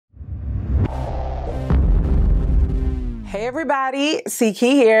Hey everybody,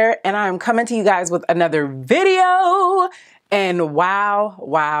 Ckey here, and I'm coming to you guys with another video. And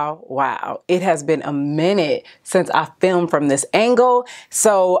wow, it has been a minute since I filmed from this angle.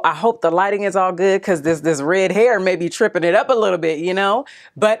 So I hope the lighting is all good because this red hair may be tripping it up a little bit, you know?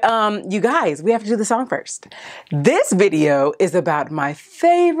 But you guys, we have to do the song first. This video is about my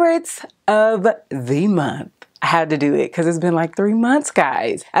favorites of the month. I had to do it because it's been like 3 months,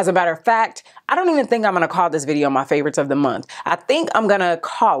 guys. As a matter of fact, I don't even think I'm gonna call this video my favorites of the month. I think I'm gonna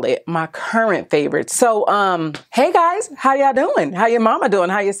call it my current favorites. So, hey guys, how y'all doing? How your mama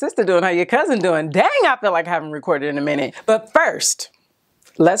doing? How your sister doing? How your cousin doing? Dang, I feel like I haven't recorded in a minute. But first,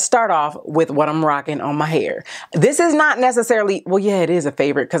 let's start off with what I'm rocking on my hair. This is not necessarily, well, yeah, it is a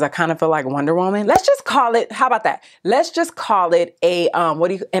favorite because I kind of feel like Wonder Woman. Let's just call it, how about that? Let's just call it a,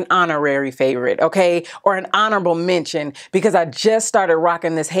 an honorary favorite, okay? Or an honorable mention because I just started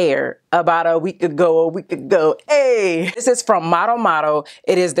rocking this hair about a week ago. Hey, this is from Motto.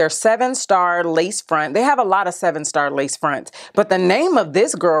 It is their 7-star lace front. They have a lot of 7-star lace fronts, but the name of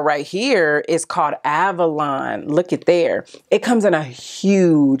this girl right here is called Avalon. Look at there. It comes in a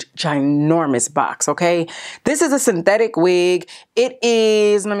huge, ginormous box, okay? This is a synthetic wig. It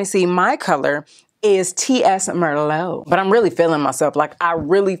is, let me see, my color is TS Merlot, but I'm really feeling myself. Like, I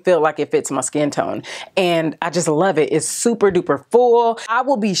really feel like it fits my skin tone and I just love it. It's super duper full. I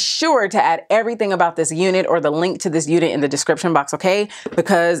will be sure to add everything about this unit or the link to this unit in the description box, okay?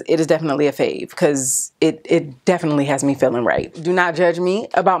 Because it is definitely a fave because it definitely has me feeling right. Do not judge me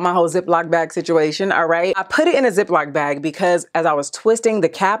about my whole Ziploc bag situation, all right? I put it in a Ziploc bag because as I was twisting the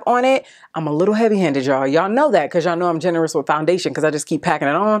cap on it, I'm a little heavy-handed, y'all. Y'all know that because y'all know I'm generous with foundation because I just keep packing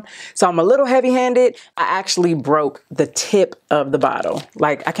it on. So I'm a little heavy-handed. I actually broke the tip of the bottle.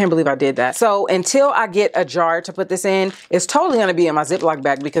 Like, I can't believe I did that. So until I get a jar to put this in, it's totally gonna be in my Ziploc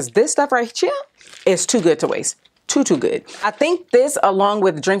bag because this stuff right here is too good to waste. Too good. I think this, along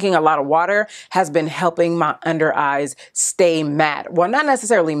with drinking a lot of water, has been helping my under eyes stay matte. Well, not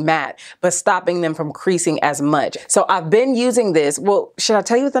necessarily matte, but stopping them from creasing as much. So I've been using this. Well, should I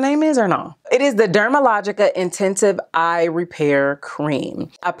tell you what the name is or no? It is the Dermalogica Intensive Eye Repair Cream.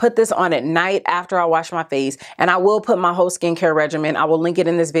 I put this on at night after I wash my face, and I will put my whole skincare regimen. I will link it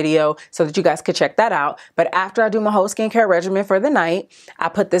in this video so that you guys could check that out. But after I do my whole skincare regimen for the night, I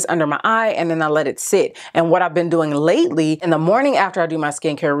put this under my eye and then I let it sit. And what I've been doing lately, in the morning after I do my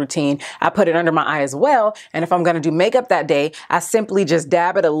skincare routine, I put it under my eye as well. And if I'm gonna do makeup that day, I simply just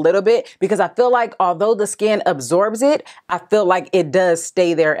dab it a little bit because I feel like although the skin absorbs it, I feel like it does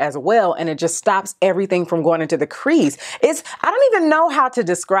stay there as well. And it just stops everything from going into the crease. I don't even know how to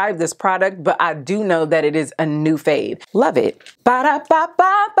describe this product, but I do know that it is a new fave. Love it.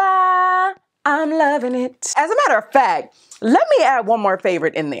 Ba-da-ba-ba-ba. I'm loving it. As a matter of fact, let me add one more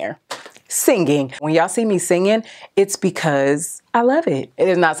favorite in there. Singing. When y'all see me singing, it's because I love it. It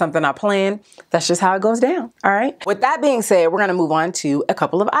is not something I plan. That's just how it goes down, all right? With that being said, we're gonna move on to a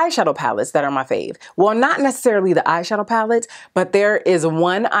couple of eyeshadow palettes that are my fave. Well, not necessarily the eyeshadow palettes, but there is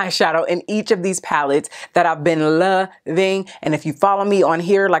one eyeshadow in each of these palettes that I've been loving. And if you follow me on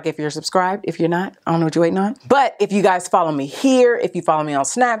here, like if you're subscribed, if you're not, I don't know what you're waiting on. But if you guys follow me here, if you follow me on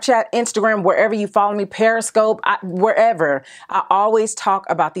Snapchat, Instagram, wherever you follow me, Periscope, wherever, I always talk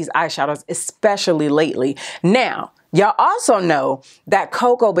about these eyeshadows, especially lately. Now, y'all also know that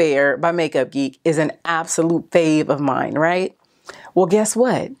Cocoa Bear by Makeup Geek is an absolute fave of mine, right? Well, guess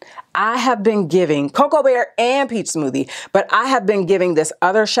what? I have been giving Cocoa Bear and Peach Smoothie, but I have been giving this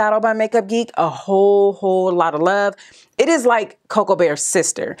other shadow by Makeup Geek a whole lot of love. It is like Cocoa Bear's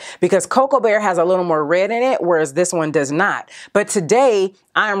sister because Cocoa Bear has a little more red in it, whereas this one does not. But today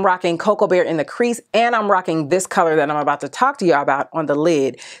I am rocking Cocoa Bear in the crease and I'm rocking this color that I'm about to talk to you about on the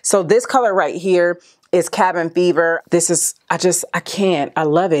lid. So this color right here is Cabin Fever. This is, I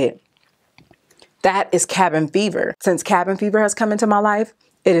love it. That is Cabin Fever. Since Cabin Fever has come into my life,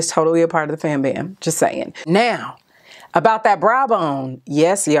 it is totally a part of the fam bam, just saying. Now, about that brow bone,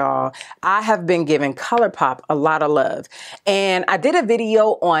 yes, y'all, I have been giving ColourPop a lot of love. And I did a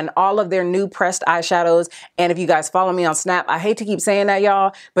video on all of their new pressed eyeshadows. And if you guys follow me on Snap, I hate to keep saying that,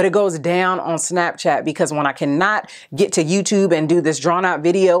 y'all, but it goes down on Snapchat because when I cannot get to YouTube and do this drawn out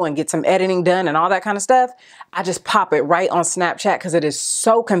video and get some editing done and all that kind of stuff, I just pop it right on Snapchat because it is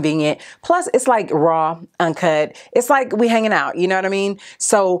so convenient. Plus, it's like raw, uncut. It's like we hanging out, you know what I mean?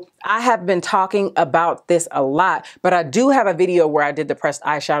 So I have been talking about this a lot, but I do have a video where I did the pressed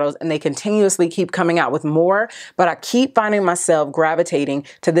eyeshadows and they continuously keep coming out with more, but I keep finding myself gravitating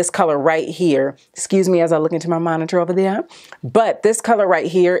to this color right here. Excuse me as I look into my monitor over there. But this color right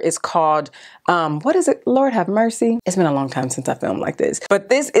here is called, what is it? Lord have mercy. It's been a long time since I filmed like this, but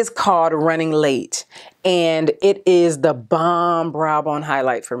this is called Running Late. and it is the bomb brow bone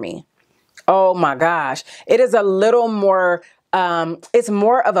highlight for me. Oh my gosh. It is a little more, it's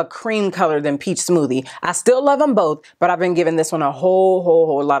more of a cream color than Peach Smoothie. I still love them both, but I've been giving this one a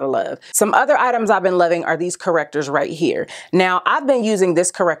whole lot of love. Some other items I've been loving are these correctors right here. Now, I've been using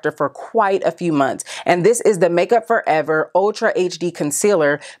this corrector for quite a few months, and this is the Makeup Forever Ultra HD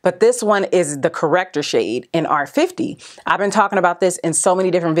Concealer, but this one is the corrector shade in R50. I've been talking about this in so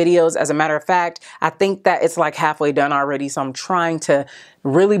many different videos. As a matter of fact, I think that it's like halfway done already, so I'm trying to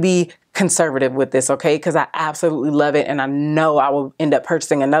really be conservative with this, okay? Because I absolutely love it, and I know I will end up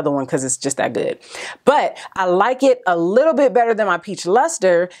purchasing another one because it's just that good. But I like it a little bit better than my Peach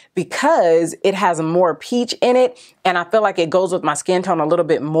Luster because it has more peach in it, and I feel like it goes with my skin tone a little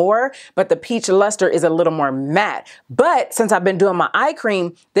bit more, but the Peach Luster is a little more matte. But since I've been doing my eye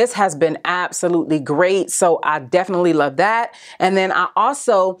cream, this has been absolutely great, so I definitely love that. And then I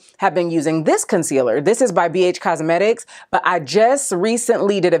also have been using this concealer. This is by BH Cosmetics, but I just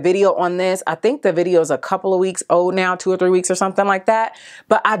recently did a video on this. I think the video is a couple of weeks old now, 2 or 3 weeks or something like that.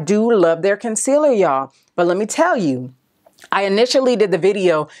 But I do love their concealer, y'all. But let me tell you, I initially did the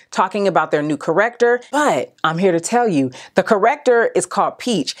video talking about their new corrector, but I'm here to tell you the corrector is called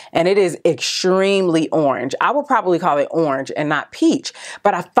Peach and it is extremely orange. I would probably call it orange and not peach,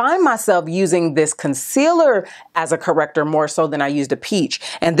 but I find myself using this concealer as a corrector more so than I used a peach.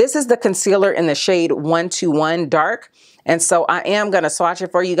 And this is the concealer in the shade 121 Dark. And so I am going to swatch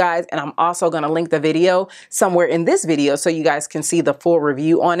it for you guys, and I'm also going to link the video somewhere in this video so you guys can see the full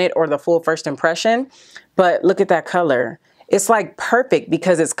review on it or the full first impression. But look at that color. It's like perfect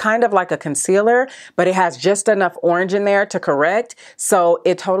because it's kind of like a concealer, but it has just enough orange in there to correct. So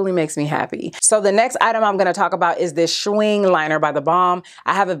it totally makes me happy. So the next item I'm going to talk about is this Wing liner by The Balm.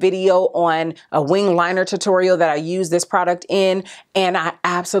 I have a video on a wing liner tutorial that I use this product in, and I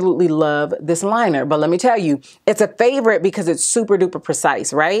absolutely love this liner. But let me tell you, it's a favorite because it's super duper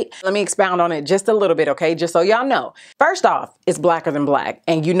precise, right? Let me expound on it just a little bit, okay? Just so y'all know. First off, it's blacker than black,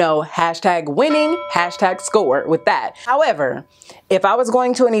 and you know, hashtag winning, hashtag score with that. However, if I was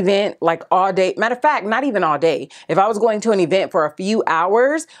going to an event like all day, matter of fact, not even all day, if I was going to an event for a few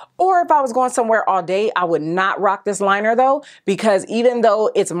hours, or if I was going somewhere all day, I would not rock this liner though, because even though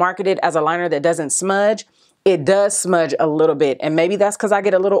it's marketed as a liner that doesn't smudge, it does smudge a little bit. And maybe that's because I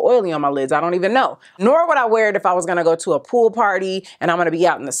get a little oily on my lids. I don't even know. Nor would I wear it if I was going to go to a pool party and I'm going to be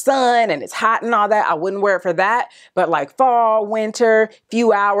out in the sun and it's hot and all that. I wouldn't wear it for that. But like fall, winter,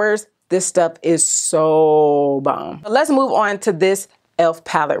 few hours, this stuff is so bomb. But let's move on to this e.l.f.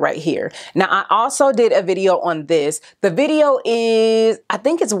 palette right here. Now, I also did a video on this. The video is, I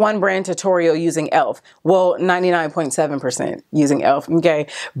think it's one brand tutorial using e.l.f. Well, 99.7% using e.l.f. Okay.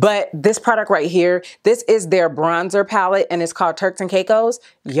 But this product right here, this is their bronzer palette and it's called Turks and Caicos.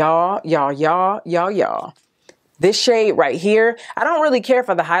 Y'all. This shade right here, I don't really care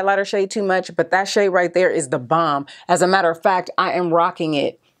for the highlighter shade too much, but that shade right there is the bomb. As a matter of fact, I am rocking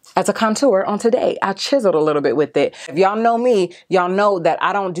it as a contour on today. I chiseled a little bit with it. If y'all know me, y'all know that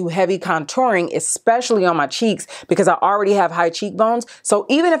I don't do heavy contouring, especially on my cheeks, because I already have high cheekbones. So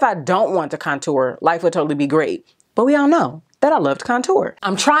even if I don't want to contour, life would totally be great. But we all know that I love to contour.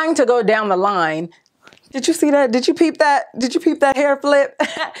 I'm trying to go down the line. Did you see that? Did you peep that? Did you peep that hair flip?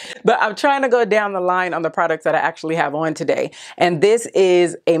 But I'm trying to go down the line on the products that I actually have on today. And this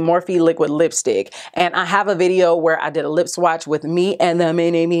is a Morphe liquid lipstick. And I have a video where I did a lip swatch with me and the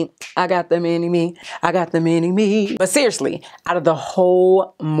mini me. I got the mini me. I got the mini me. But seriously, out of the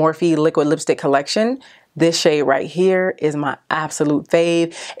whole Morphe liquid lipstick collection, this shade right here is my absolute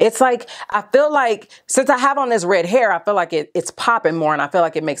fave. It's like, I feel like since I have on this red hair, I feel like it's popping more and I feel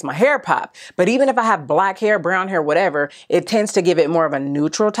like it makes my hair pop. But even if I have black hair, brown hair, whatever, it tends to give it more of a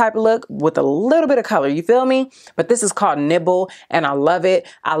neutral type look with a little bit of color. You feel me? But this is called Nibble and I love it.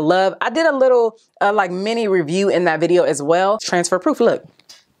 I did a little like mini review in that video as well. Transfer proof, look.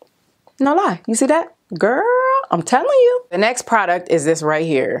 No lie. You see that? Girl, I'm telling you. The next product is this right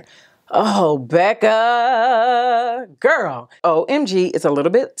here. Oh, Becca, girl. OMG, it's a little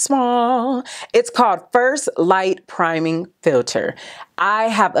bit small. It's called First Light Priming Filter. I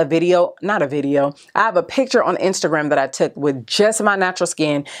have a video, not a video, I have a picture on Instagram that I took with just my natural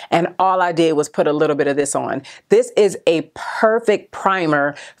skin and all I did was put a little bit of this on. This is a perfect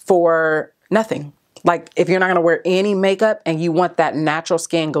primer for nothing. Like if you're not gonna wear any makeup and you want that natural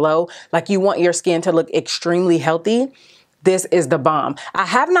skin glow, like you want your skin to look extremely healthy, this is the bomb. I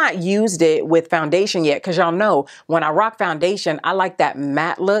have not used it with foundation yet because y'all know when I rock foundation, I like that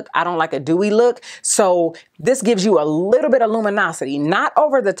matte look. I don't like a dewy look. So this gives you a little bit of luminosity, not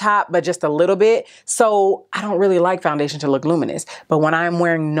over the top, but just a little bit. So I don't really like foundation to look luminous. But when I'm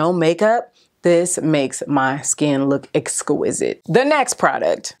wearing no makeup, This makes my skin look exquisite. The next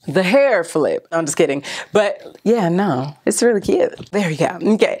product, the hair flip. I'm just kidding. But yeah, no, it's really cute. There you go.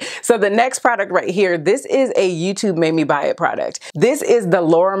 Okay. So the next product right here, this is a YouTube made me buy it product. This is the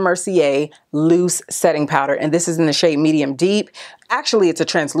Laura Mercier Loose Setting Powder. And this is in the shade Medium Deep. Actually, it's a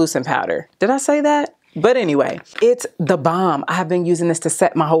translucent powder. Did I say that? But anyway, it's the bomb. I have been using this to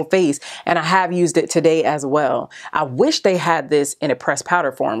set my whole face, and I have used it today as well. I wish they had this in a pressed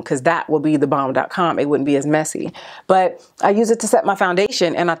powder form, because that would be thebomb.com. It wouldn't be as messy. But I use it to set my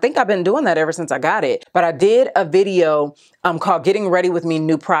foundation, and I think I've been doing that ever since I got it. But I did a video called Getting Ready With Me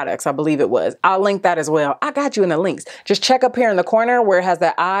New Products, I believe it was. I'll link that as well. I got you in the links. Just check up here in the corner where it has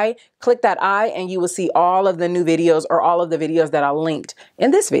that eye. Click that eye, and you will see all of the new videos, or all of the videos that I linked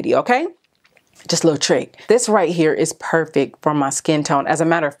in this video, okay? Just a little trick. This right here is perfect for my skin tone. As a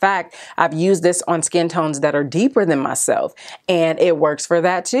matter of fact, I've used this on skin tones that are deeper than myself, and it works for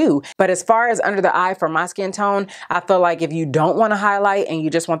that too. But as far as under the eye for my skin tone, I feel like if you don't want to highlight and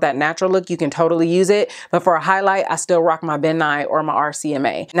you just want that natural look, you can totally use it. But for a highlight, I still rock my Ben Nye or my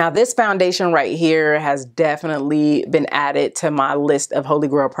RCMA. Now this foundation right here has definitely been added to my list of Holy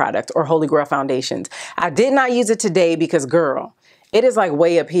Grail products, or Holy Grail foundations. I did not use it today because, girl, it is like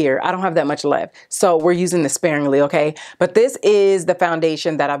way up here. I don't have that much left. So we're using this sparingly, okay? But this is the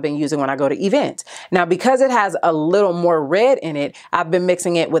foundation that I've been using when I go to events. Now, because it has a little more red in it, I've been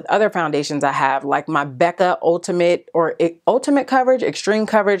mixing it with other foundations I have, like my Becca Ultimate, or Ultimate Coverage, Extreme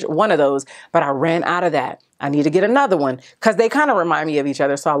Coverage, one of those, but I ran out of that. I need to get another one because they kind of remind me of each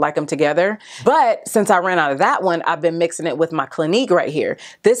other, so I like them together. But since I ran out of that one, I've been mixing it with my Clinique right here.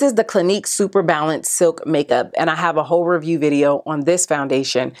 This is the Clinique Super Balanced Silk Makeup, and I have a whole review video on this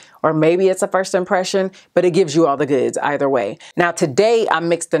foundation, or maybe it's a first impression, but it gives you all the goods either way. Now today I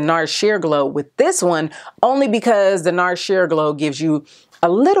mixed the NARS Sheer Glow with this one only because the NARS Sheer Glow gives you a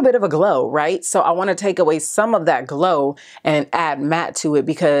little bit of a glow, right? So I want to take away some of that glow and add matte to it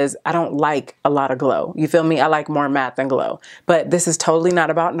because I don't like a lot of glow. You feel me? I like more matte than glow. But this is totally not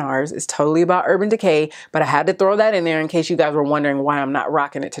about NARS. It's totally about Urban Decay, but I had to throw that in there in case you guys were wondering why I'm not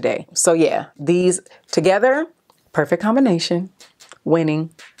rocking it today. So yeah, these together, perfect combination, winning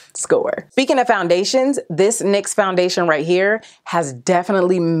score. Speaking of foundations, this NYX foundation right here has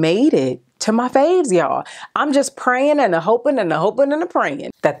definitely made it to my faves, y'all. I'm just praying and hoping and hoping and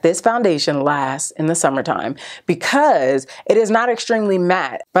praying that this foundation lasts in the summertime because it is not extremely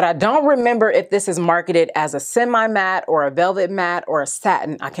matte, but I don't remember if this is marketed as a semi-matte or a velvet matte or a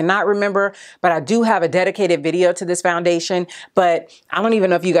satin. I cannot remember, but I do have a dedicated video to this foundation, but I don't even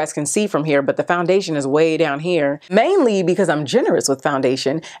know if you guys can see from here, but the foundation is way down here, mainly because I'm generous with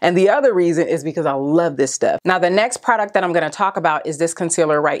foundation. And the other reason is because I love this stuff. Now, the next product that I'm going to talk about is this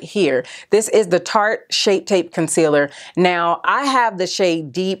concealer right here. This is the Tarte Shape Tape Concealer. Now, I have the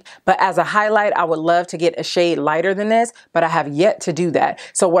shade Deep, but as a highlight, I would love to get a shade lighter than this, but I have yet to do that.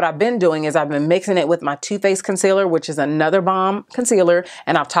 So what I've been doing is I've been mixing it with my Too Faced concealer, which is another bomb concealer,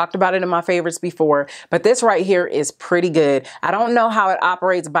 and I've talked about it in my favorites before, but this right here is pretty good. I don't know how it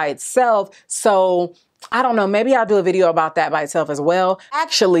operates by itself, so I don't know, maybe I'll do a video about that by itself as well.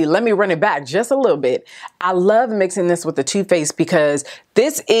 Actually, let me run it back just a little bit. I love mixing this with the Too Faced because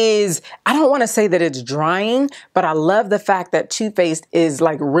this is, I don't want to say that it's drying, but I love the fact that Too Faced is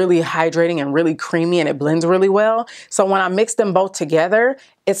like really hydrating and really creamy and it blends really well. So when I mix them both together,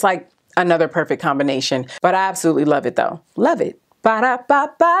 it's like another perfect combination. But I absolutely love it though. Love it.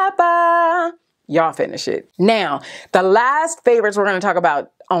 Ba-da-ba-ba-ba. Y'all finish it. Now, the last favorites we're going to talk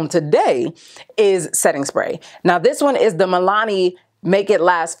about on today is setting spray. Now, this one is the Milani Make It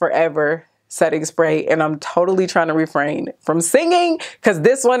Last Forever setting spray, and I'm totally trying to refrain from singing because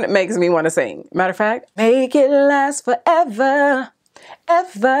this one makes me want to sing. Matter of fact, make it last forever,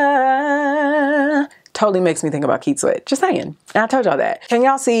 ever. Totally makes me think about Keith Sweat. Just saying. And I told y'all that. Can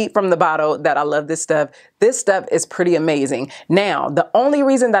y'all see from the bottle that I love this stuff? This stuff is pretty amazing. Now, the only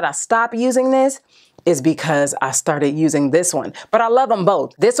reason that I stopped using this is because I started using this one, but I love them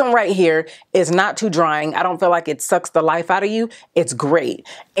both. This one right here is not too drying. I don't feel like it sucks the life out of you. It's great.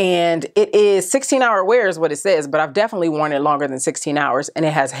 And it is 16-hour wear is what it says, but I've definitely worn it longer than 16 hours and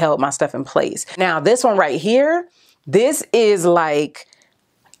it has held my stuff in place. Now, this one right here, this is like,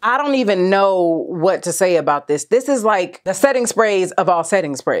 I don't even know what to say about this. This is like the setting sprays of all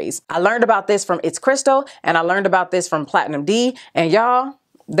setting sprays. I learned about this from It's Crystal and I learned about this from Platinum D, and y'all,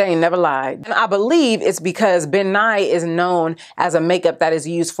 They ain't never lied. And I believe it's because Ben Nye is known as a makeup that is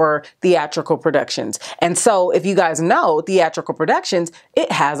used for theatrical productions. And so if you guys know theatrical productions, it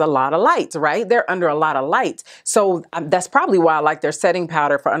has a lot of lights, right? They're under a lot of lights. So that's probably why I like their setting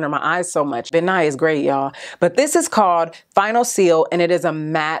powder for under my eyes so much. Ben Nye is great, y'all. But this is called Final Seal, and it is a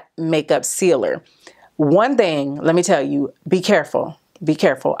matte makeup sealer. One thing, let me tell you, be careful. Be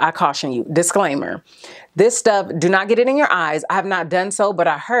careful. I caution you. Disclaimer. This stuff, do not get it in your eyes. I have not done so, but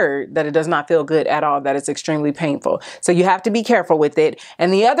I heard that it does not feel good at all, that it's extremely painful. So you have to be careful with it.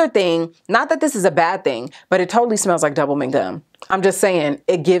 And the other thing, not that this is a bad thing, but it totally smells like double mint gum. I'm just saying,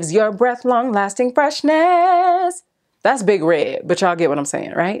 it gives your breath long-lasting freshness. That's big red, but y'all get what I'm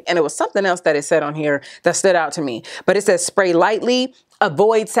saying, right? And it was something else that it said on here that stood out to me. But it says spray lightly,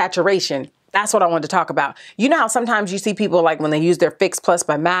 avoid saturation. That's what I wanted to talk about. You know how sometimes you see people like when they use their Fix Plus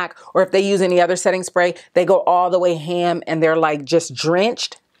by MAC, or if they use any other setting spray, they go all the way ham and they're like just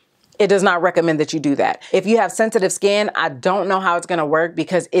drenched. It does not recommend that you do that. If you have sensitive skin, I don't know how it's gonna work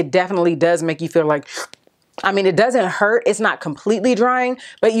because it definitely does make you feel like, I mean, it doesn't hurt. It's not completely drying,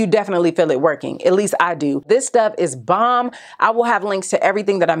 but you definitely feel it working. At least I do. This stuff is bomb. I will have links to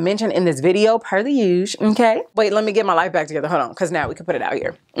everything that I mentioned in this video per the usual, okay? Wait, let me get my life back together. Hold on, because now we can put it out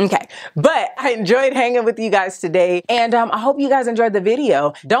here. Okay, but I enjoyed hanging with you guys today, and I hope you guys enjoyed the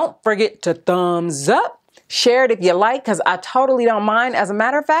video. Don't forget to thumbs up, share it if you like, because I totally don't mind. As a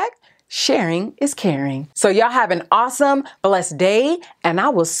matter of fact, sharing is caring. So y'all have an awesome, blessed day, and I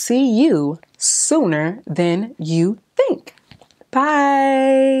will see you sooner than you think.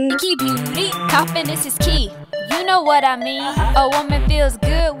 Bye. CkeyBeauty, confidence is key. You know what I mean. A woman feels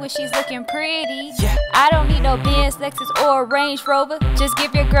good when she's looking pretty. I don't need no Benz, Lexus, or a Range Rover. Just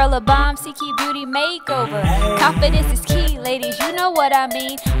give your girl a bomb CkeyBeauty makeover. Confidence is key, ladies, you know what I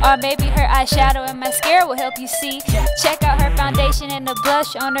mean. Or maybe her eyeshadow and mascara will help you see. Check out her foundation and the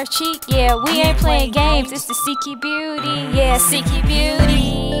blush on her cheek. Yeah, we ain't playing games, it's the CkeyBeauty. Yeah,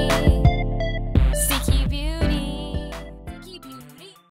 CkeyBeauty.